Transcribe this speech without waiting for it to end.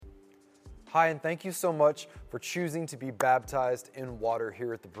Hi, and thank you so much for choosing to be baptized in water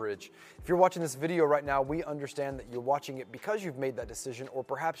here at the Bridge. If you're watching this video right now, we understand that you're watching it because you've made that decision, or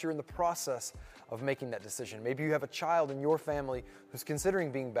perhaps you're in the process of making that decision. Maybe you have a child in your family who's considering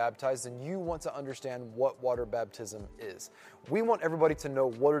being baptized, and you want to understand what water baptism is. We want everybody to know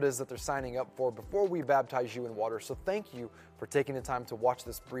what it is that they're signing up for before we baptize you in water, so thank you for taking the time to watch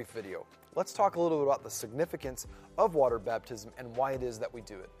this brief video. Let's talk a little bit about the significance of water baptism and why it is that we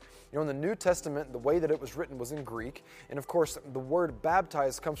do it. You know, in the New Testament, the way that it was written was in Greek, and of course, the word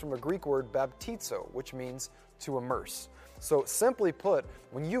baptize comes from a Greek word baptizo, which means to immerse. So simply put,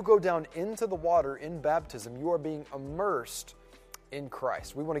 when you go down into the water in baptism, you are being immersed in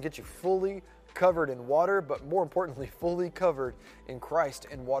Christ. We want to get you fully covered in water, but more importantly, fully covered in Christ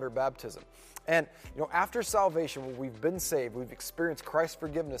in water baptism. And, you know, after salvation, when we've been saved, we've experienced Christ's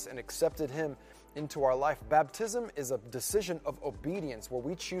forgiveness and accepted Him into our life. Baptism is a decision of obedience where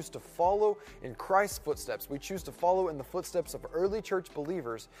we choose to follow in Christ's footsteps. We choose to follow in the footsteps of early church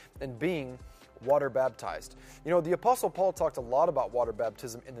believers in being water baptized. You know, the Apostle Paul talked a lot about water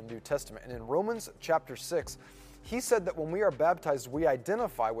baptism in the New Testament. And in Romans chapter 6, he said that when we are baptized, we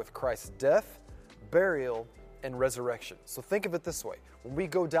identify with Christ's death, burial, and resurrection. So think of it this way. When we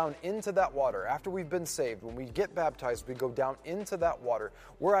go down into that water, after we've been saved, when we get baptized, we go down into that water,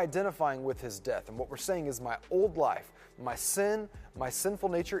 we're identifying with His death. And what we're saying is my old life, my sin, my sinful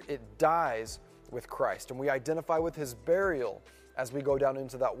nature, it dies with Christ. And we identify with His burial as we go down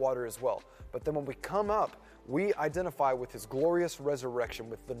into that water as well. But then when we come up, we identify with His glorious resurrection,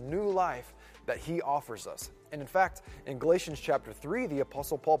 with the new life that He offers us. And in fact, in Galatians chapter 3, the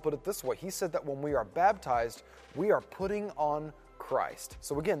Apostle Paul put it this way. He said that when we are baptized, we are putting on Christ.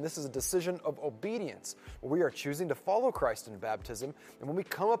 So again, this is a decision of obedience. We are choosing to follow Christ in baptism. And when we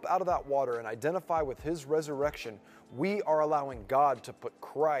come up out of that water and identify with His resurrection, we are allowing God to put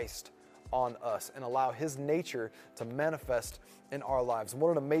Christ on us and allow His nature to manifest in our lives. And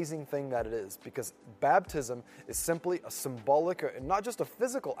what an amazing thing that it is, because baptism is simply a symbolic, not just a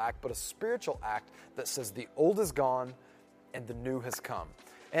physical act, but a spiritual act that says the old is gone and the new has come.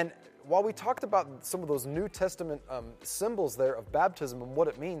 And while we talked about some of those New Testament symbols there of baptism and what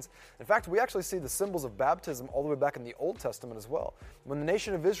it means, in fact, we actually see the symbols of baptism all the way back in the Old Testament as well. When the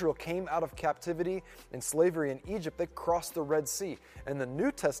nation of Israel came out of captivity and slavery in Egypt, they crossed the Red Sea. In the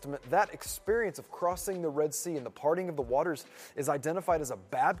New Testament, that experience of crossing the Red Sea and the parting of the waters is identified as a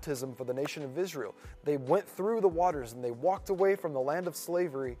baptism for the nation of Israel. They went through the waters and they walked away from the land of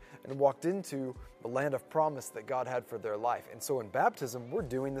slavery and walked into the land of promise that God had for their life. And so in baptism, we're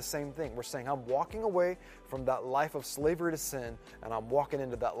doing the same thing. We're saying, I'm walking away from that life of slavery to sin, and I'm walking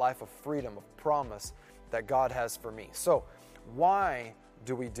into that life of freedom, of promise that God has for me. So why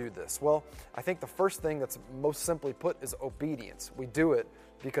do we do this? Well, I think the first thing that's most simply put is obedience. We do it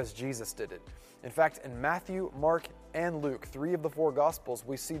because Jesus did it. In fact, in Matthew, Mark, and Luke, 3 of the 4 Gospels,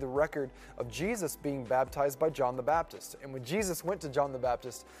 we see the record of Jesus being baptized by John the Baptist. And when Jesus went to John the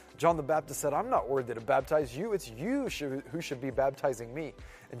Baptist said, I'm not worthy to baptize you. It's you who should be baptizing me.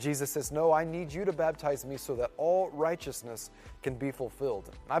 And Jesus says, no, I need you to baptize me so that all righteousness can be fulfilled.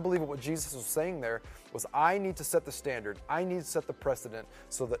 And I believe what Jesus was saying there was, I need to set the standard. I need to set the precedent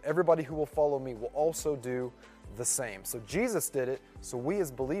so that everybody who will follow me will also do the same. So Jesus did it, so we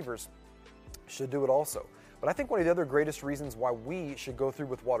as believers should do it also. But I think one of the other greatest reasons why we should go through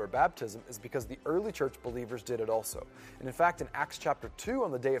with water baptism is because the early church believers did it also. And in fact, in Acts chapter 2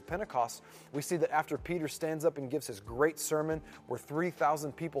 on the day of Pentecost, we see that after Peter stands up and gives his great sermon where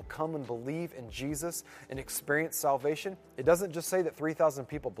 3,000 people come and believe in Jesus and experience salvation, it doesn't just say that 3,000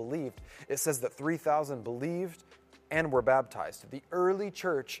 people believed, it says that 3,000 believed and were baptized. The early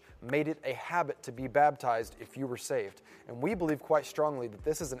church made it a habit to be baptized if you were saved. And we believe quite strongly that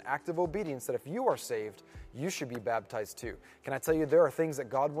this is an act of obedience, that if you are saved, you should be baptized too. Can I tell you, there are things that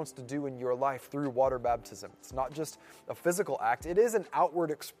God wants to do in your life through water baptism. It's not just a physical act. It is an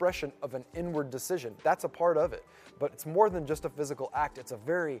outward expression of an inward decision. That's a part of it. But it's more than just a physical act. It's a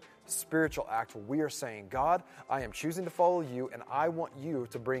very spiritual act where we are saying, God, I am choosing to follow you, and I want you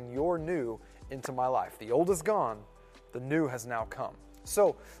to bring your new into my life. The old is gone. The new has now come.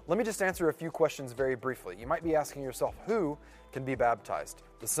 So let me just answer a few questions very briefly. You might be asking yourself, who can be baptized?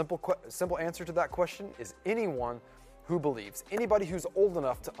 The simple answer to that question is anyone who believes. Anybody who's old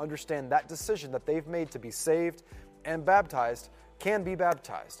enough to understand that decision that they've made to be saved and baptized can be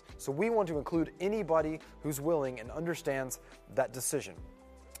baptized. So we want to include anybody who's willing and understands that decision.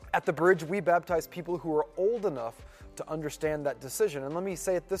 At the Bridge, we baptize people who are old enough to understand that decision. And let me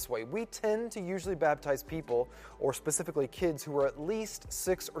say it this way. We tend to usually baptize people, or specifically kids, who are at least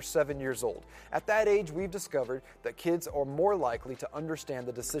 6 or 7 years old. At that age, we've discovered that kids are more likely to understand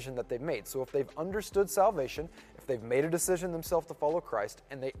the decision that they've made. So if they've understood salvation, if they've made a decision themselves to follow Christ,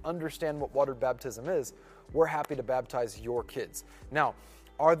 and they understand what water baptism is, we're happy to baptize your kids. Now,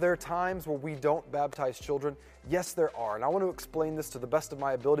 are there times where we don't baptize children? Yes, there are. And I want to explain this to the best of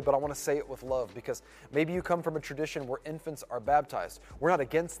my ability, but I want to say it with love, because maybe you come from a tradition where infants are baptized. We're not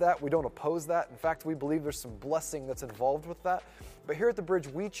against that. We don't oppose that. In fact, we believe there's some blessing that's involved with that. But here at the Bridge,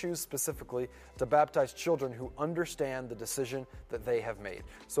 we choose specifically to baptize children who understand the decision that they have made.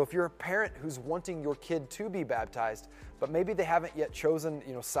 So if you're a parent who's wanting your kid to be baptized, but maybe they haven't yet chosen,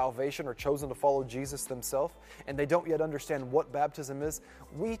 salvation or chosen to follow Jesus themselves, and they don't yet understand what baptism is,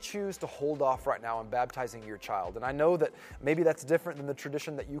 we choose to hold off right now on baptizing your child. And I know that maybe that's different than the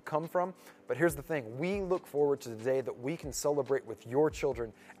tradition that you come from, but here's the thing. We look forward to the day that we can celebrate with your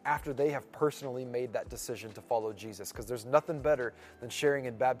children after they have personally made that decision to follow Jesus, because there's nothing better than sharing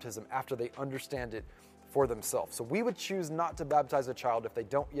in baptism after they understand it for themselves. So we would choose not to baptize a child if they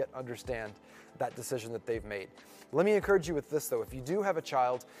don't yet understand that decision that they've made. Let me encourage you with this, though. If you do have a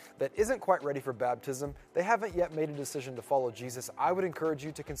child that isn't quite ready for baptism, they haven't yet made a decision to follow Jesus, I would encourage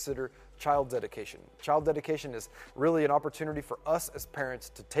you to consider child dedication. Child dedication is really an opportunity for us as parents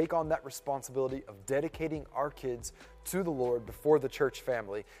to take on that responsibility of dedicating our kids to the Lord before the church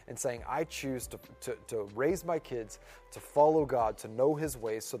family and saying, I choose to raise my kids to follow God, to know His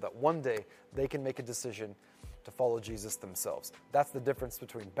ways, so that one day they can make a decision to follow Jesus themselves. That's the difference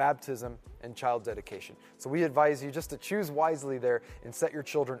between baptism and child dedication. So we advise you just to choose wisely there and set your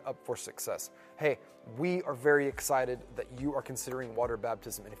children up for success. Hey, we are very excited that you are considering water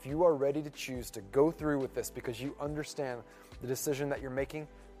baptism. And if you are ready to choose to go through with this because you understand the decision that you're making,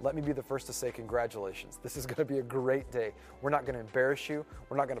 let me be the first to say congratulations. This is going to be a great day. We're not going to embarrass you.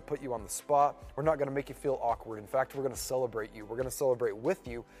 We're not going to put you on the spot. We're not going to make you feel awkward. In fact, we're going to celebrate you. We're going to celebrate with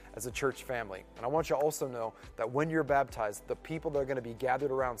you as a church family. And I want you to also know that when you're baptized, the people that are going to be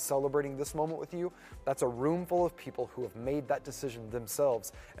gathered around celebrating this moment with you, that's a room full of people who have made that decision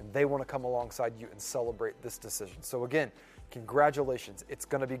themselves, and they want to come alongside you and celebrate this decision. So again, congratulations. It's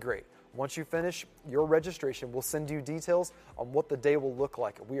going to be great. Once you finish your registration, we'll send you details on what the day will look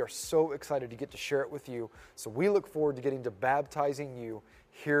like. We are so excited to get to share it with you. So we look forward to getting to baptizing you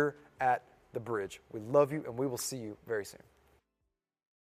here at the Bridge. We love you, and we will see you very soon.